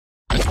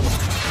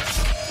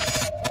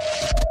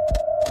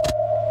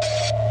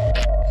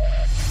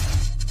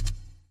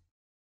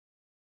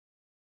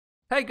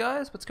Hey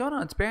guys, what's going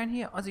on? It's Baron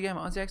here, Aussie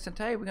Gamer, Aussie Accent.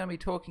 Today we're going to be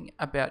talking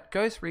about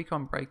Ghost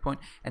Recon Breakpoint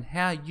and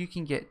how you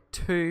can get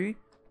two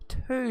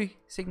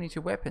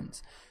signature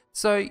weapons.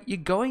 So you're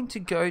going to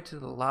go to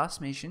the last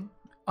mission.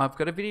 I've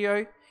got a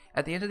video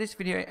at the end of this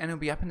video and it'll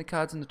be up in the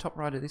cards in the top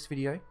right of this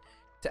video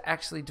to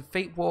actually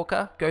defeat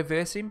Walker, go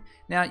verse him.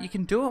 Now you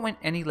can do it when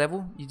any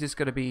level, you just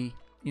got to be,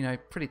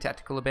 pretty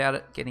tactical about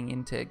it, getting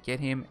in to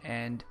get him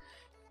and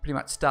pretty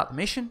much start the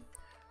mission.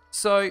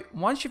 So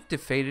once you've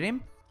defeated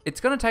him, it's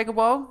going to take a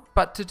while,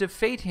 but to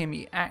defeat him,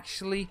 you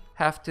actually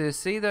have to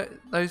see those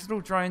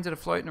little drones that are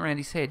floating around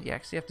his head. You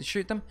actually have to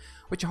shoot them,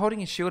 which are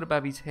holding a shield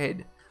above his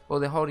head, or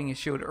they're holding a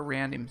shield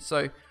around him.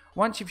 So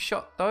once you've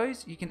shot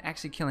those, you can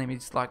actually kill him.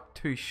 It's like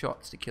 2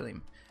 shots to kill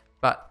him,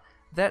 but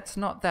that's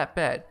not that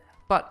bad.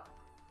 But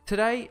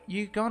today,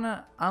 you're going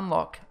to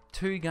unlock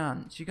 2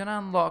 guns. You're going to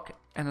unlock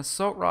an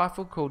assault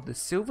rifle called the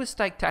Silver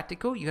Stake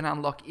Tactical. You're going to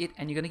unlock it,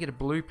 and you're going to get a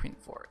blueprint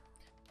for it.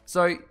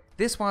 So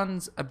this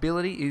one's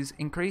ability is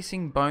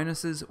increasing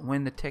bonuses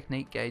when the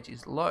technique gauge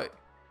is low.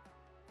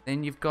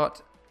 Then you've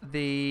got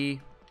the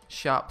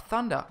Sharp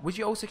Thunder, which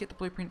you also get the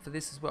blueprint for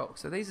this as well.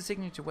 So these are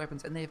signature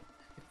weapons and they're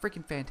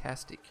freaking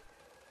fantastic.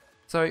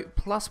 So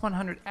plus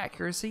 100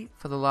 accuracy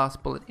for the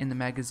last bullet in the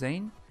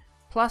magazine,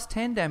 plus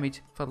 10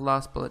 damage for the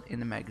last bullet in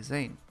the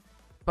magazine.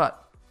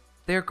 But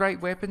they're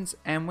great weapons,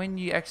 and when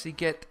you actually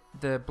get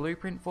the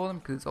blueprint for them,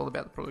 because it's all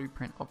about the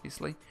blueprint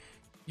obviously,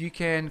 you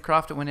can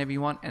craft it whenever you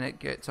want and it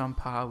gets on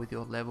par with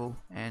your level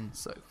and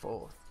so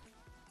forth.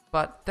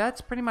 But that's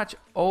pretty much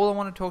all I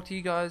want to talk to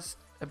you guys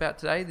about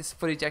today. This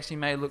footage actually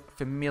may look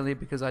familiar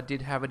because I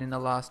did have it in the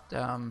last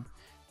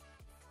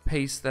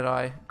piece that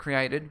I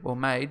created or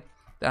made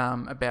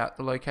about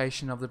the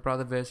location of the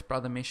brother versus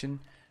brother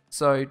mission.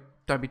 So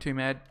don't be too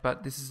mad,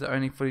 but this is the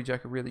only footage I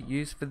could really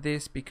use for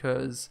this,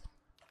 because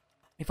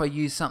if I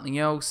use something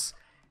else,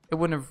 it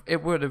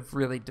would have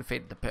really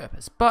defeated the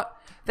purpose. But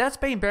that's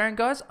been Baron,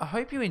 guys. I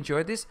hope you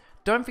enjoyed this.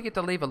 Don't forget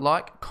to leave a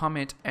like,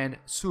 comment, and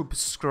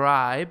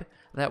subscribe.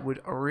 That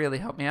would really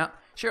help me out.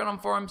 Share it on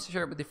forums,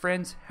 share it with your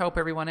friends, help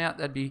everyone out.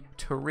 That'd be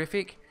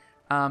terrific.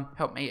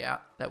 Help me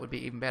out. That would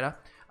be even better.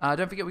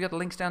 Don't forget, we got the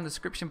links down in the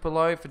description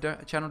below for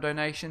channel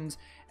donations,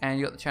 and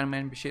you got the channel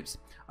memberships.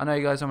 I know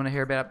you guys don't want to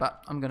hear about it,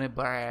 but I'm going to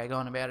brag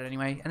on about it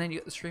anyway. And then you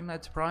got the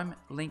Streamlabs Prime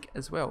link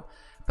as well.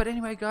 But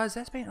anyway, guys,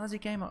 that's been Aussie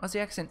Gamer, Aussie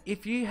Accent.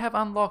 If you have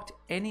unlocked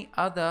any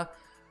other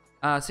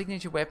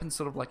signature weapons,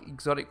 sort of like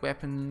exotic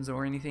weapons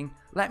or anything,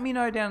 let me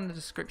know down in the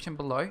description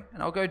below,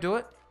 and I'll go do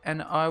it,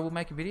 and I will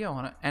make a video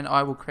on it, and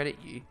I will credit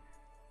you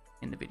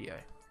in the video.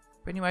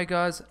 But anyway,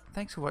 guys,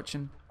 thanks for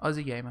watching.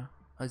 Aussie Gamer,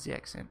 Aussie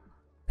Accent.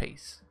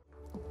 Peace.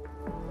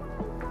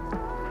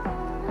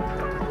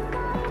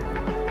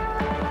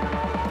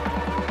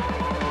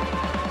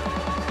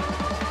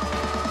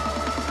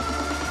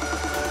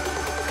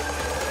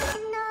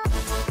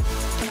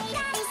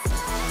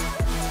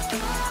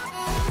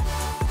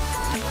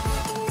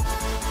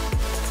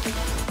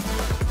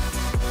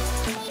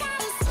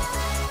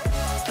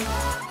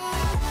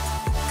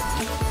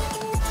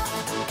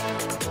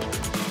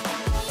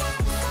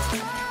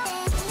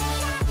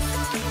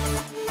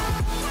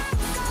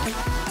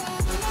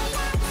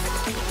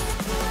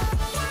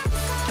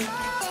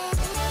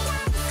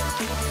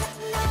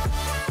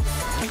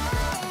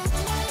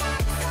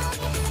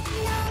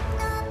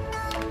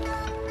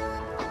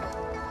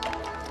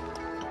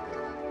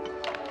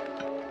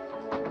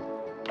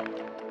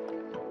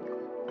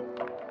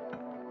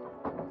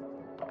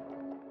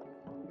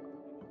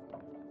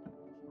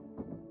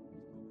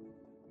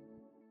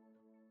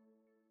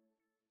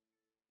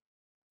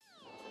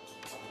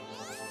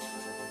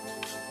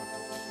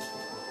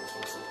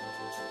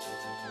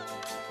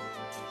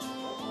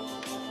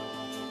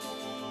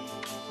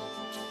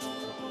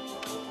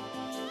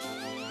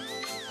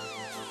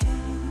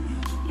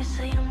 You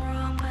say I'm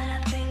wrong, but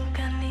I think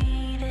I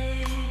need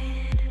it.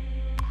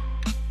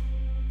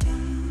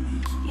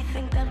 You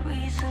think that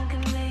reason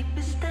can make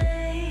me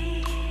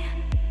stay?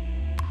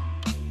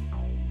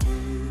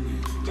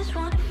 Just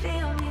wanna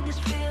feel me,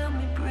 just feel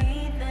me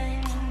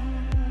breathing.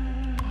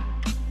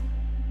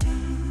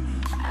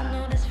 I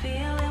know this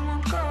feeling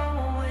won't go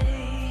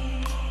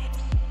away.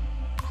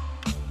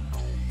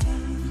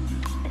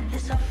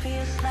 This all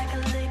feels like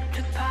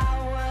electric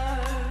power.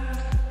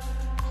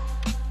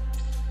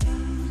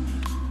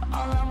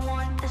 All I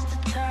want is to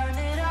turn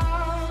it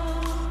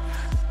off.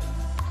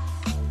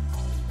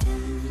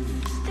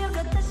 Still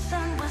got the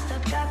sun, but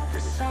still got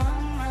the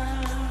summer.